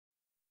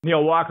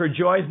Neil Walker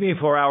joins me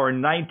for our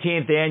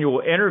 19th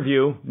annual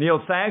interview. Neil,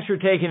 thanks for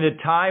taking the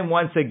time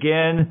once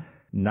again.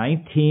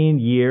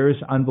 19 years,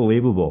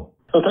 unbelievable.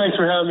 Well, thanks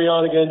for having me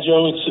on again,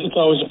 Joe. It's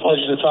always a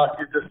pleasure to talk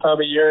to you this time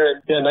of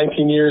year. And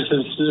 19 years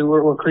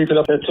we're creeping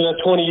up to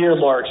that 20-year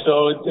mark.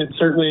 So it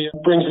certainly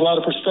brings a lot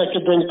of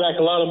perspective, brings back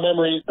a lot of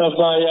memories of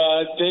my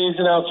days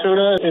in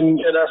Altoona and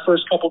our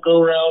first couple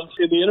go-arounds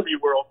in the interview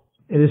world.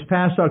 This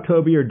past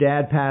October, your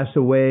dad passed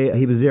away.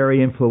 He was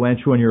very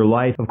influential in your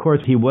life. Of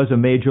course, he was a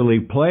major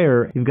league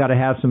player. You've got to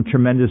have some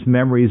tremendous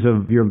memories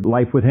of your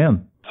life with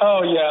him.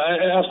 Oh,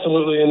 yeah,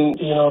 absolutely. And,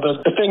 you know,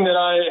 the thing that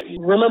I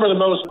remember the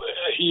most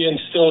he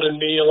instilled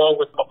in me, along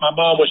with my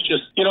mom, was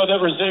just, you know,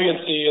 that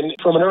resiliency. And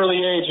from an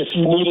early age, if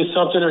you needed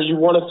something or you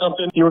wanted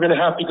something, you were going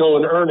to have to go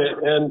and earn it.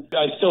 And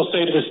I still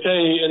say to this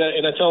day,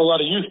 and I tell a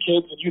lot of youth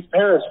kids and youth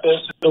parents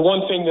this, the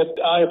one thing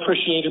that I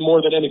appreciated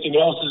more than anything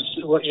else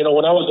is, you know,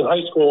 when I was in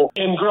high school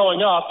and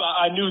growing up,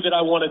 I knew that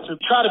I wanted to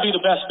try to be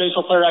the best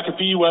baseball player I could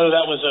be, whether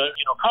that was a,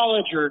 you know,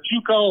 college or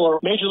JUCO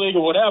or major league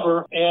or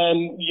whatever.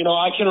 And, you know,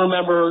 I can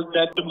remember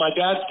that my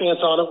dad's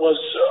stance on it was,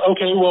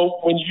 okay,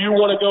 well, when you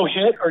want to go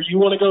hit or you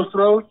want to go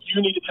throw,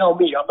 you need to tell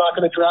me. I'm not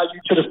going to drag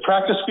you to the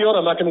practice field.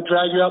 I'm not going to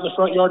drag you out in the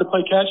front yard to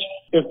play catch.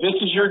 If this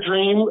is your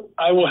dream,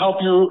 I will help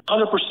you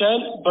 100%,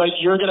 but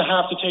you're going to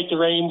have to take the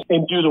reins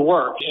and do the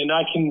work. And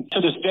I can,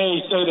 to this day,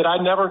 say that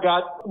I never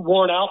got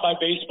worn out by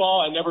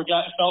baseball. I never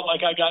felt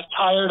like I got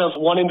tired of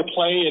wanting to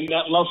play, and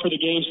that love for the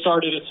game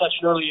started at such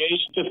an early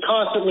age. Just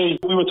constantly,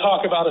 we would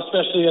talk about,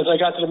 especially as I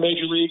got to the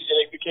major leagues, and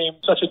it became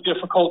such a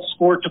difficult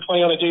sport to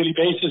play on a daily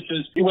basis,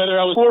 is whether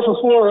I was 4 for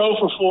 4 or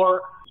 0 for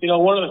 4. You know,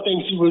 one of the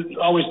things he would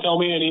always tell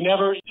me, and he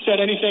never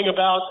said anything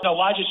about, you know,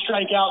 why'd you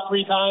strike out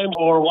 3 times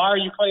or why are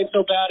you playing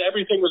so bad?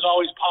 Everything was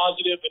always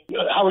positive. And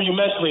how are you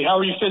mentally?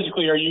 How are you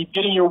physically? Are you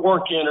getting your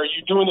work in? Are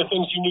you doing the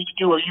things you need to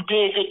do? Are you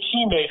being a good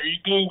teammate? Are you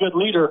being a good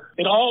leader?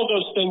 And all of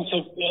those things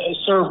have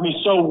served me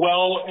so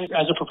well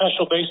as a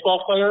professional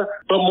baseball player,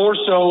 but more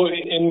so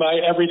in my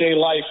everyday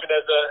life and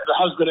as a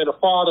husband and a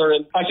father.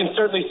 And I can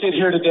certainly sit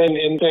here today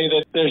and say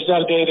that there's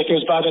not a day that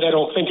goes by that I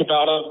don't think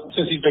about him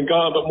since he's been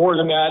gone. But more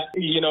than that,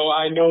 you know,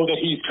 I know that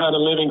he's kind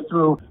of living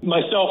through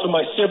myself and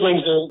my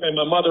siblings and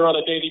my mother on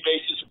a daily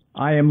basis.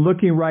 I am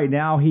looking right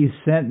now. He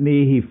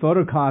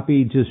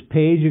photocopied just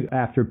page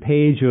after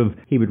page of,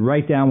 he would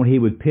write down when he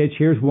would pitch.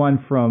 Here's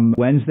one from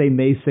Wednesday,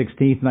 May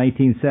 16th,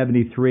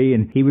 1973,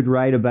 and he would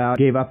write about,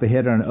 gave up a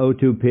hit on an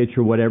 0-2 pitch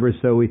or whatever.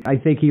 So I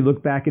think he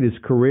looked back at his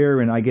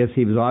career, and I guess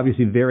he was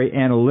obviously very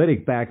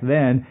analytic back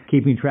then,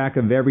 keeping track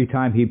of every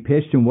time he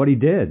pitched and what he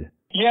did.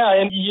 Yeah,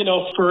 and, you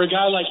know, for a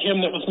guy like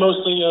him that was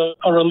mostly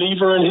a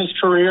reliever in his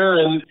career,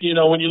 and, you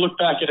know, when you look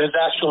back at his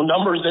actual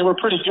numbers, they were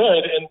pretty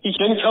good. And he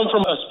didn't come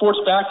from a sports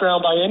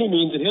background by any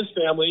means in his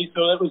family,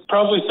 so that was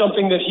probably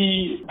something that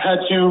he had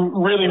to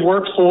really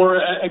work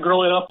for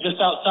growing up just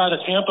outside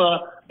of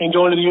Tampa and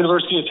going to the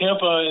University of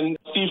Tampa. And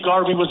Steve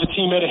Garvey was a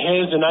teammate of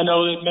his, and I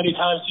know that many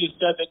times he has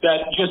said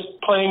that just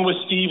playing with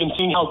Steve and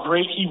seeing how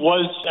great he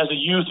was as a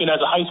youth and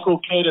as a high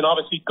school kid, and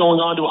obviously going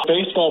on to a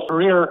baseball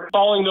career,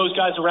 following those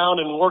guys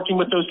around and working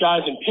with those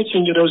guys and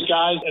pitching to those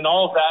guys and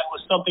all of that was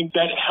something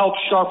that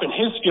helped sharpen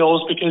his skills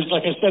because,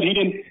 like I said, he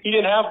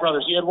didn't have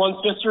brothers. He had one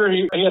sister.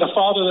 He had a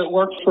father that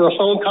worked for a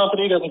phone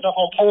company that was up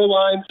on pole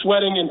lines,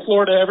 sweating in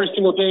Florida every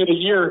single day of the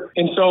year.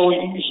 And so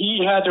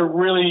he had to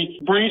really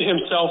breed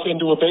himself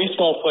into a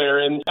baseball player.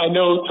 And I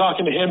know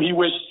talking to him, he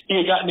wished he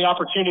had gotten the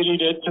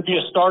opportunity to be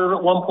a starter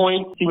at one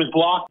point. He was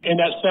blocked in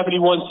that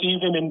 71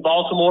 season in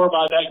Baltimore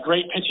by that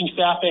great pitching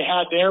staff they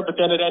had there, but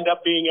then it ended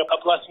up being a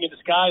blessing in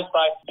disguise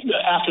by,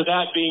 after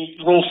that, being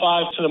Rule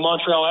 5 to the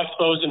Montreal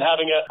Expos and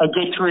having a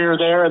good career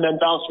there and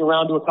then bouncing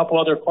around to a couple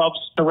other clubs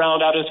to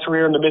round out his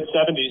career in the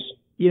mid-70s.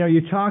 You know,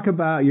 you talk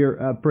about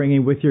your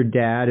upbringing with your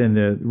dad and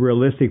the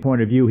realistic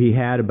point of view he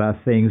had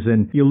about things,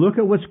 and you look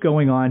at what's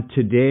going on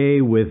today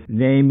with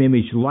name,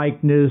 image,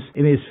 likeness,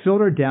 and it's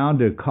filtered down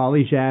to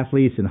college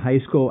athletes and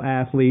high school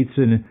athletes.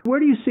 And where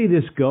do you see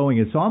this going?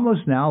 It's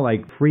almost now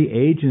like free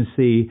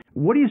agency.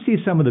 What do you see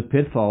some of the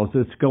pitfalls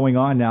that's going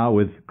on now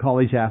with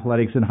college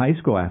athletics and high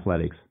school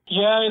athletics?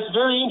 Yeah, it's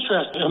very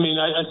interesting. I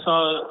mean, I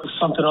saw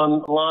something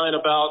online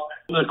about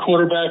the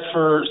quarterback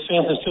for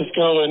San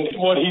Francisco and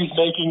what he's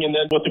making and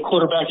then what the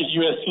quarterback at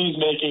USC is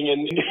making.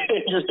 And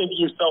you're thinking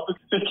to yourself,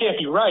 this can't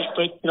be right.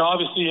 But, you know,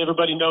 obviously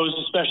everybody knows,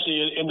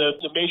 especially in the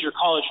major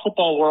college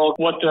football world,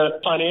 what the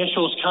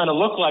financials kind of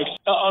look like.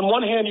 On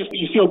one hand,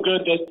 you feel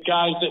good that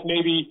guys that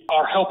maybe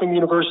are helping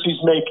universities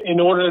make an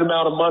inordinate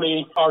amount of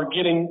money are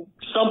getting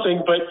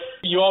something, but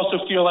you also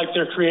feel like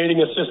they're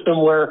creating a system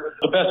where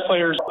the best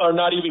players are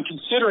not even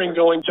considering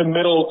going to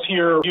middle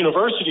tier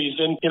universities.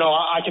 And, you know,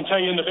 I can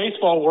tell you in the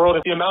baseball world,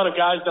 the amount of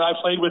guys that I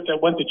played with that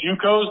went to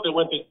JUCOs, that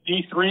went to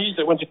D3s,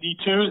 that went to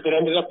D2s, that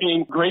ended up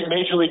being great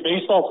Major League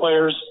Baseball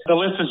players, the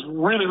list is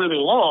really, really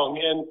long.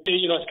 And,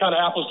 you know, it's kind of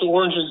apples to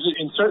oranges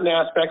in certain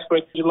aspects,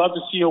 but you'd love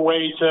to see a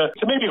way to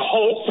maybe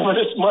hold some of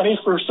this money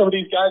for some of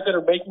these guys that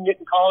are making it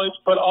in college,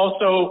 but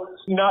also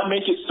not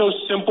make it so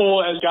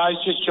simple as guys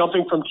just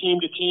jumping from team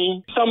to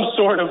team. Some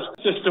sort of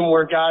system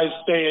where guys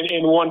stay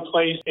in one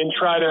place and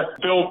try to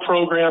build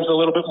programs programs a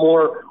little bit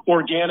more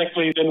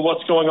organically than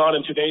what's going on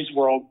in today's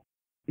world.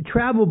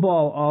 Travel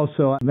ball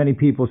also, many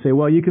people say,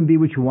 well, you can be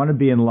what you want to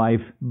be in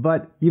life,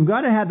 but you've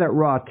got to have that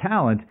raw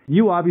talent.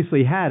 You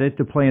obviously had it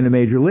to play in the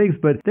major leagues,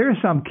 but there are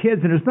some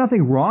kids, and there's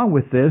nothing wrong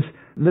with this,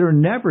 that are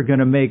never going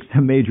to make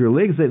the major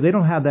leagues. They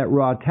don't have that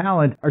raw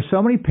talent. Are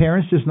so many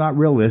parents just not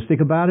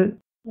realistic about it?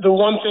 The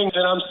one thing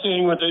that I'm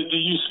seeing with the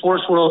youth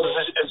sports world is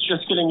it's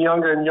just getting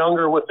younger and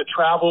younger with the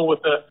travel, with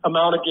the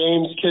amount of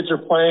games kids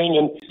are playing.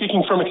 And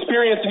speaking from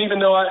experience, and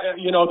even though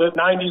the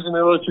 90s and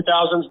the early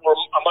 2000s were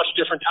a much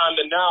different time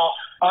than now,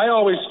 I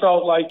always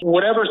felt like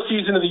whatever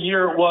season of the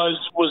year it was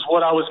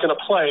what I was going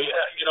to play.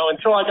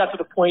 Until I got to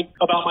the point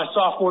about my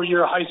sophomore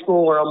year of high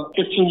school where I'm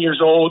 15 years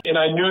old, and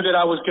I knew that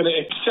I was going to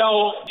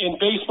excel in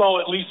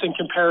baseball, at least in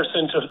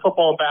comparison to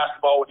football and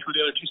basketball, which were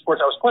the other two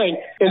sports I was playing.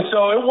 And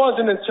so it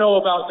wasn't until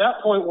about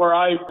that point where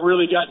I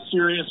really got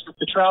serious with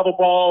the travel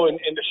ball and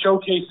the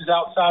showcases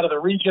outside of the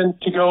region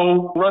to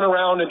go run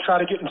around and try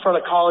to get in front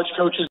of college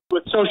coaches.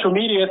 With social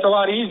media, it's a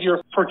lot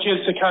easier for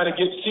kids to kind of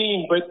get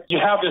seen, but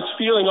you have this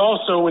feeling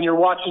also when you're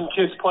watching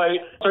kids play,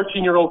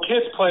 13-year-old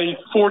kids play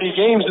 40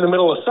 games in the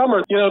middle of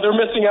summer. They're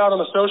missing out on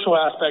the social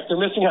aspect. They're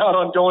missing out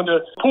on going to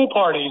pool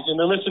parties, and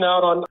they're missing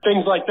out on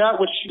things like that,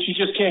 which you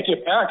just can't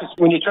get back. It's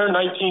when you turn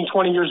 19,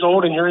 20 years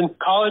old and you're in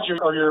college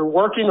or you're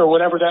working or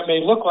whatever that may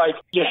look like,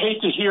 you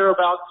hate to hear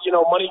about,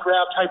 money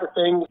grab type of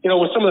thing.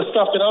 With some of the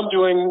stuff that I'm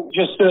doing,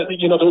 just the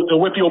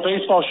Whippeal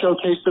baseball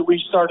showcase that we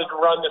started to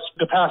run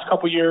the past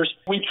couple years,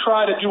 we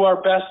try to do our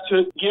best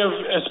to give,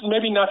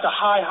 maybe not the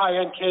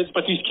high-end kids,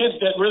 but these kids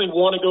that really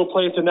want to go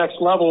play at the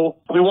next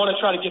level, we want to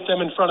try to get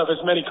them in front of as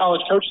many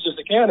college coaches as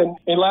they can.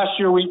 And last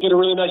year we did a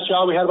really nice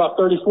job. We had about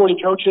 30,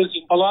 40 coaches.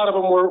 A lot of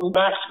them were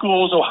MAC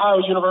schools,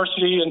 Ohio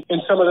University, and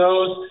some of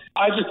those.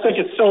 I just think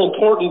it's so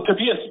important to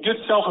be a good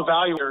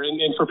self-evaluator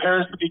and for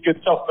parents to be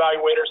good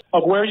self-evaluators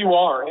of where you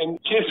are. And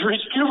kids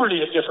reach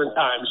puberty at different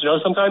times.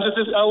 Sometimes it's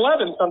at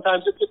 11,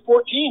 sometimes it's at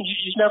 14.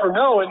 You never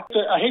know. And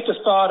I hate the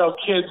thought of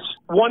kids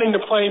wanting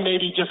to play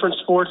maybe different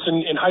sports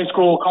in high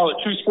school, call it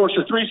 2 sports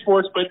or 3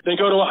 sports, but they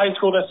go to a high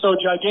school that's so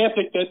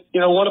gigantic that,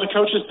 one of the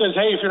coaches says,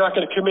 hey, if you're not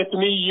going to commit to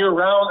me year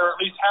round or at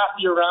least half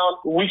year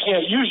round, we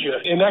can't use you.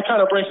 And that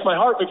kind of breaks my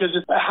heart because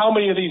it's how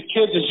many of these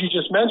kids, as you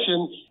just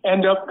mentioned,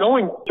 end up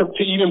going to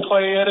even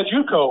play at a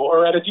JUCO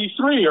or at a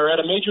D3 or at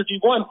a major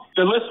D1.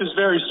 The list is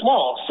very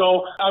small.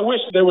 So I wish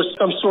there was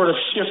some sort of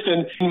shift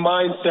in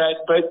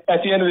mindset, but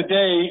at the end of the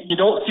day, you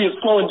don't see it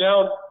slowing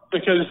down.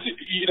 Because,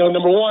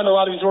 number one, a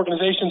lot of these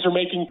organizations are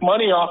making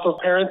money off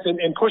of parents and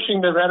pushing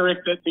the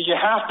rhetoric that you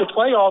have to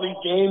play all these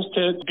games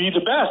to be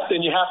the best and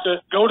you have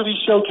to go to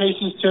these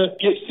showcases to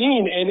get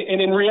seen. And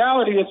in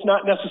reality, it's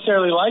not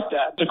necessarily like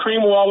that. The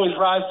cream will always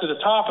rise to the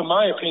top, in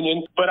my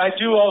opinion, but I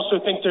do also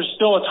think there's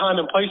still a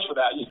time and place for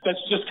that.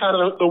 That's just kind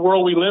of the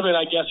world we live in,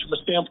 I guess, from a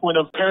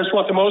standpoint of parents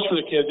want the most for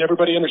the kids.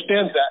 Everybody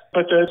understands that.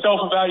 But the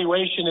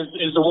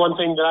self-evaluation is the one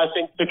thing that I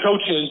think the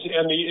coaches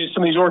and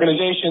some of these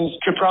organizations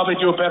could probably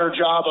do a better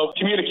job of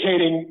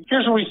communicating.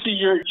 Here's what we see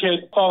your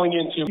kid falling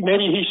into.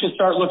 Maybe he should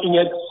start looking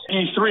at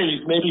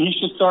D3s. Maybe he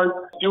should start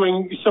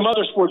doing some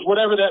other sports,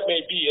 whatever that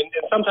may be. And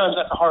sometimes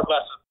that's a hard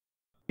lesson.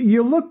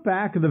 You look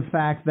back at the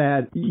fact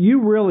that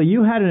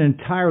you had an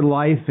entire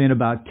life in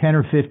about 10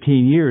 or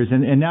 15 years,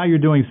 and now you're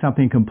doing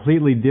something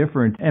completely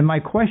different. And my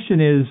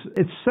question is,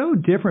 it's so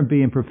different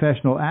being a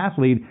professional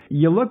athlete.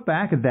 You look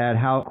back at that,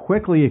 how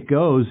quickly it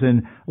goes,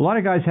 and a lot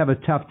of guys have a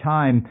tough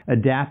time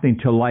adapting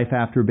to life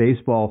after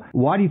baseball.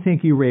 Why do you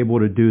think you were able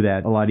to do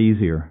that a lot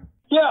easier?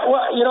 Yeah,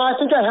 well, I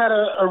think I had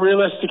a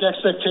realistic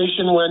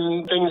expectation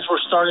when things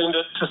were starting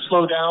to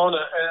slow down.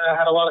 I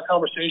had a lot of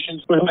conversations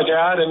with my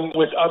dad and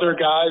with other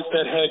guys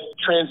that had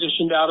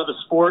transitioned out of the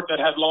sport that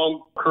had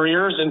long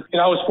careers. And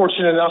I was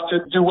fortunate enough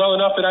to do well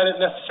enough that I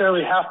didn't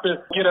necessarily have to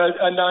get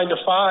a 9 to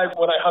 5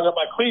 when I hung up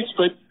my cleats.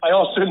 But I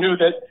also knew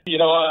that,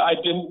 I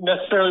didn't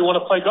necessarily want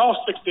to play golf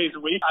 6 days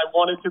a week. I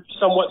wanted to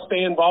somewhat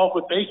stay involved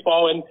with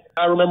baseball. And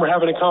I remember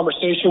having a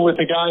conversation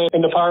with a guy in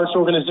the Pirates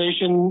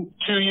organization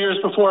 2 years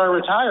before I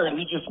retired.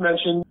 He just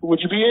mentioned, would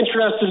you be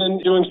interested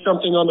in doing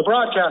something on the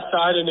broadcast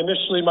side? And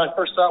initially my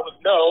first thought was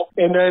no.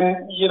 And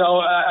then,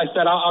 I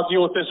said, I'll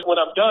deal with this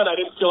when I'm done. I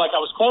didn't feel like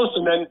I was close.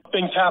 And then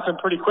things happened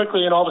pretty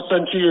quickly. And all of a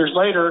sudden, 2 years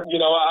later,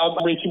 I'm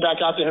reaching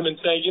back out to him and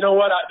saying, you know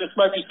what, this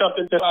might be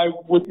something that I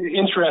would be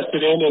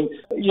interested in. And,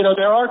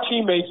 there are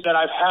teammates that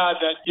I've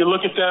had that you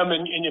look at them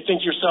and you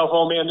think to yourself,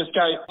 oh man, this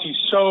guy, he's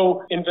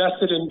so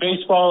invested in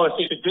baseball. If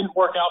it didn't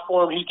work out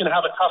for him, he's going to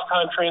have a tough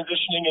time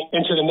transitioning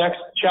into the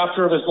next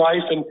chapter of his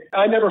life. And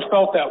I never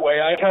felt that way.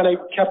 I kind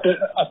of kept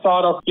a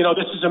thought of,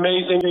 this is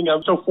amazing.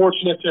 I'm so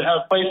fortunate to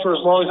have played for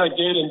as long as I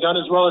did and done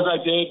as well as I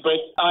did. But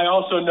I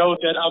also know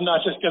that I'm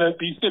not just going to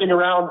be sitting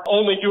around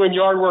only doing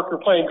yard work or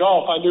playing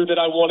golf. I knew that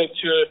I wanted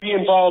to be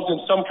involved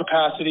in some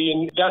capacity.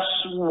 And that's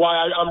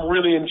why I'm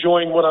really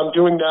enjoying what I'm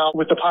doing now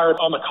with the Pirates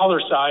on the color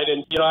side.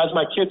 And, as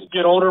my kids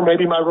get older,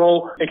 maybe my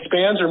role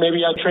expands or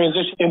maybe I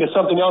transition into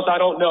something else. I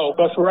don't know.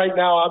 But for right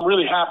now, I'm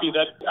really happy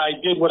that I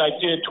did what I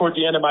did toward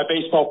the end of my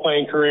baseball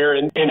playing career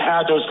and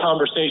had those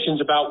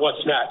conversations about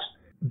what's next.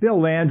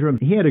 Bill Landrum,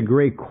 he had a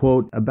great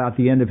quote about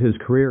the end of his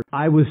career.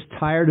 I was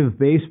tired of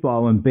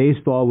baseball and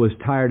baseball was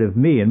tired of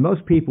me. And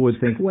most people would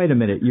think, wait a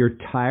minute, you're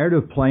tired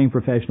of playing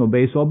professional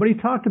baseball. But he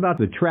talked about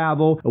the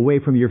travel away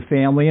from your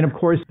family. And of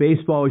course,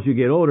 baseball as you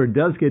get older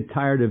does get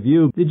tired of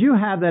you. Did you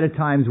have that at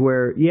times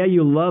where, yeah,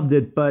 you loved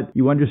it, but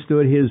you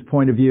understood his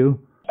point of view?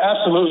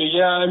 Absolutely,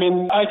 yeah. I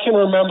mean, I can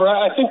remember,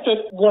 I think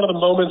that one of the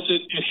moments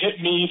it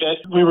hit me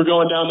that we were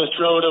going down this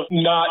road of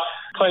not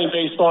playing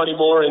baseball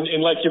anymore, and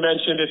like you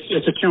mentioned,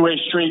 it's a two-way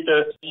street.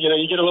 You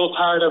get a little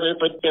tired of it,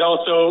 but it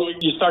also,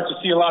 you start to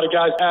see a lot of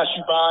guys pass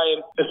you by,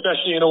 and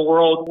especially in a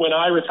world when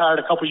I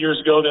retired a couple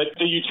years ago, that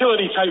the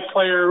utility-type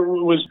player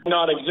was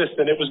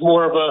non-existent. It was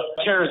more of a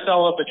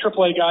carousel of the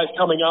AAA guys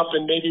coming up,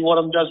 and maybe one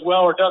of them does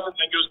well or doesn't,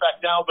 then goes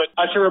back down. But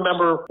I can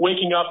remember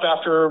waking up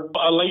after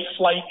a late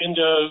flight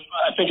into,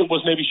 I think it was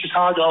maybe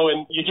Chicago,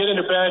 and you get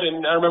into bed,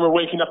 and I remember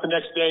waking up the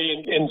next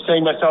day and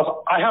saying to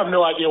myself, I have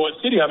no idea what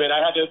city I'm in. I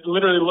had to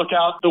literally look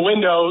out the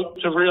window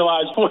to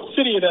realize what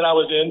city that I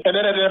was in, and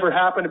that had never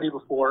happened to me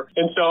before.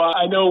 And so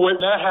I know when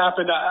that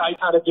happened, I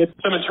kind of did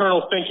some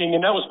internal thinking,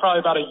 and that was probably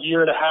about a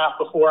year and a half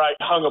before I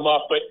hung them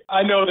up. But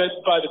I know that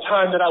by the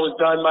time that I was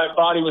done, my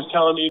body was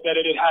telling me that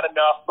it had had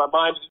enough. My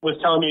mind was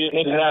telling me it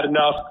had had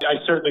enough. I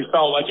certainly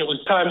felt like it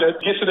was time to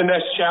get to the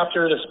next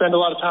chapter, to spend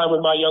a lot of time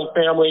with my young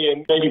family,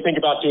 and maybe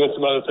think about doing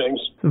some other things.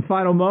 Some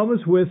final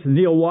moments with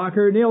Neil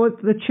Walker. Neil,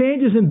 the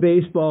changes in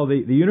baseball,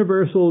 the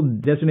universal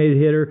designated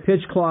hitter,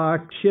 pitch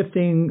clock, shifting,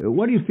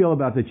 what do you feel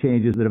about the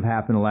changes that have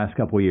happened in the last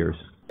couple of years?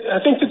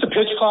 I think that the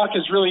pitch clock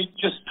has really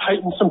just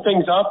tightened some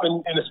things up,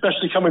 and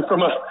especially coming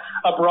from a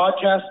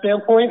broadcast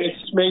standpoint,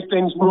 it's made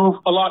things move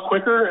a lot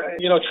quicker.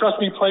 Trust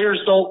me, players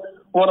don't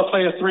want to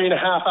play a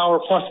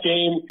 3.5-hour plus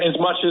game as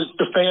much as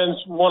the fans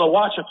want to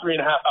watch a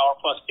 3.5-hour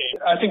plus game.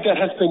 I think that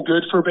has been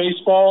good for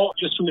baseball,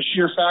 just from the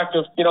sheer fact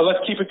of, let's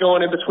keep it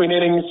going in between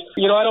innings.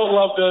 I don't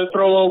love the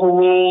throw over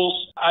rules.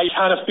 I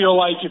kind of feel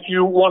like if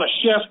you want to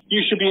shift,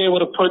 you should be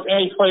able to put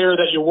any player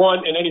that you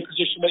want in any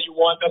position that you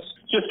want. That's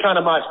just kind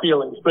of my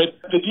feelings. But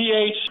the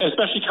DH,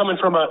 especially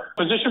coming from a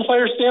position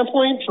player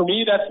standpoint, for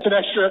me, that's an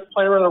extra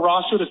player on the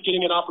roster that's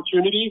getting an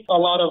opportunity. A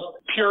lot of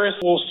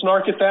purists will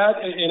snark at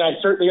that, and I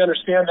certainly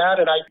understand that.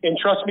 And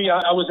trust me,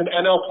 I was an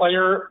NL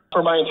player for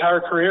my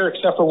entire career,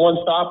 except for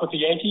one stop with the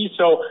Yankees.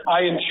 So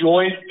I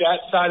enjoyed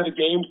that side of the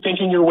game,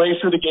 thinking your way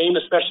through the game,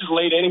 especially the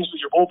late innings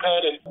with your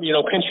bullpen and,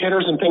 pinch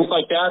hitters and things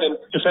like that,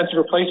 and defensive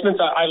replacements.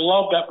 I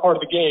love that part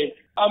of the game.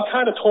 I'm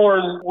kind of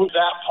torn with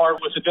that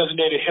part, with the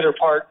designated hitter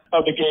part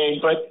of the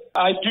game. But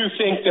I do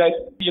think that,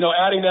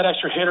 adding that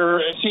extra hitter,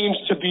 it seems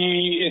to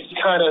be, it's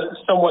kind of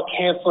somewhat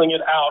canceling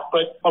it out.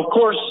 But of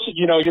course,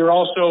 you're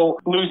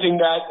also losing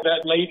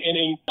that late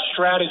inning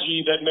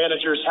strategy that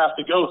managers have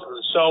to go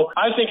through. So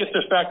I think it's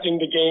affecting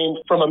the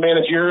game from a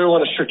managerial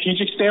and a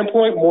strategic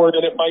standpoint more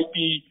than it might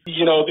be,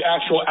 the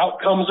actual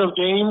outcomes of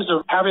games,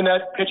 of having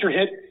that pitcher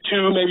hit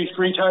 2, maybe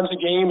 3 times a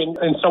game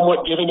and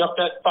somewhat giving up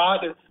that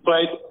spot.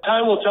 But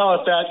time will tell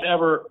if that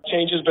ever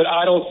changes, but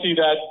I don't see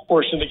that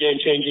portion of the game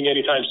changing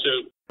anytime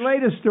soon.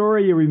 Latest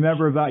story you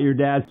remember about your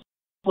dad?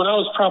 When I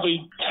was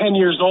probably 10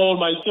 years old,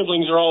 my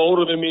siblings are all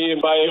older than me, and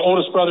my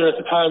oldest brother at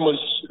the time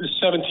was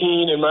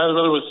 17, and my other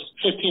brother was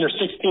 15 or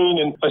 16,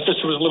 and my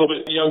sister was a little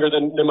bit younger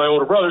than my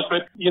older brothers.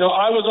 But,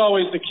 I was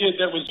always the kid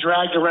that was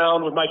dragged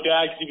around with my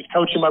dad because he was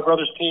coaching my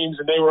brother's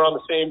teams, and they were on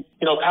the same,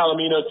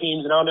 Palomino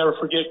teams. And I'll never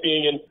forget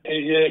being in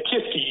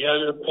Kiski,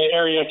 an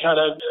area kind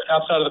of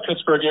outside of the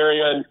Pittsburgh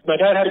area. And my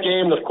dad had a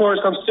game, and of course,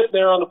 I'm sitting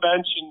there on the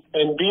bench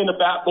and being the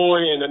bat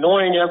boy and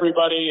annoying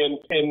everybody, and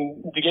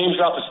the game's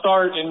about to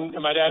start, and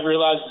my dad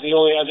realized he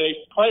only has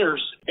 8 players,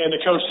 and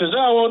the coach says,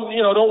 "Oh, well,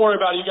 don't worry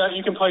about it.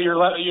 You can play your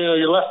left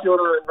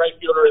fielder and right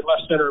fielder and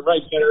left center and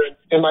right center."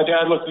 And my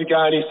dad looked at the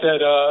guy and he said,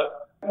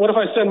 "What if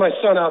I send my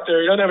son out there?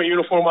 He doesn't have a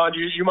uniform on.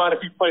 Do you mind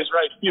if he plays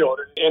right field?"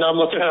 And I'm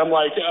looking at him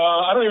like,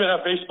 I don't even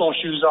have baseball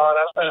shoes on,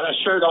 a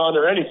shirt on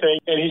or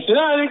anything. And he said,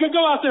 "You could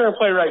go out there and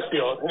play right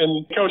field."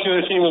 And the coach of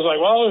the team was like,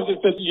 "Well,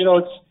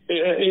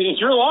 it's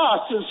your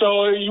loss,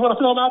 so you want to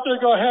throw him out there,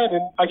 go ahead."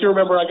 And I can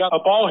remember I got a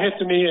ball hit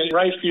to me in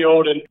right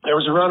field, and there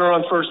was a runner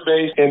on first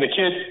base, and the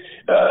kid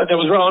that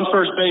was on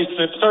first base,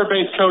 the third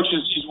base coach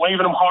is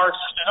waving him hard.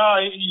 He said, "Oh,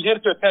 you hit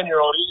it to a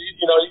 10-year-old.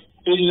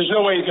 There's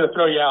no way he's going to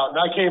throw you out."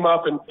 And I came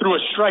up and threw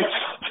a strike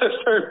to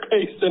third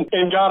base and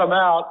got him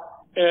out.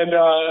 And,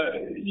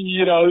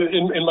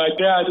 and my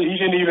dad, he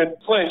didn't even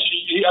flinch.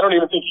 I don't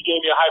even think he gave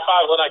me a high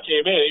five when I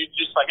came in. He was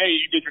just like, "Hey,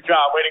 you did your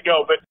job. Way to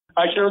go." But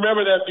I can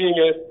remember that being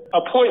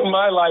a point in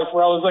my life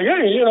where I was like,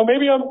 "Hey,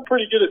 maybe I'm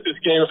pretty good at this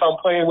game if I'm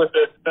playing with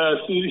the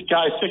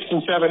guys 6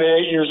 and 7 and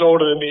 8 years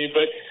older than me."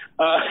 But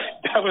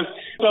that was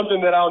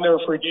something that I'll never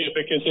forget,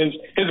 because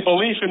his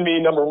belief in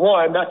me, number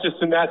one, not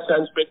just in that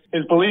sense, but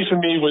his belief in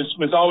me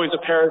was always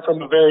apparent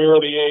from a very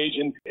early age.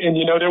 And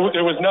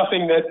there was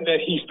nothing that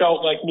he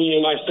felt like me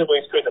and my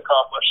siblings couldn't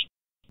accomplish.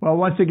 Well,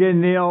 once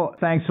again, Neil,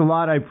 thanks a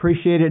lot. I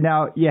appreciate it.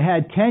 Now, you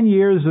had 10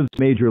 years of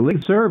Major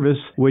League service,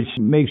 which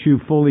makes you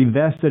fully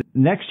vested.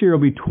 Next year will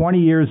be 20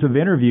 years of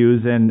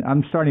interviews, and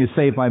I'm starting to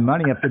save my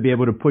money up to be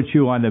able to put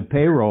you on the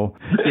payroll.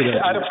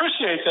 I'd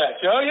appreciate that,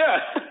 Joe. Yeah.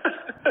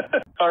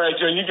 All right,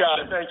 Joe, you got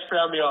it. Thanks for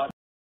having me on.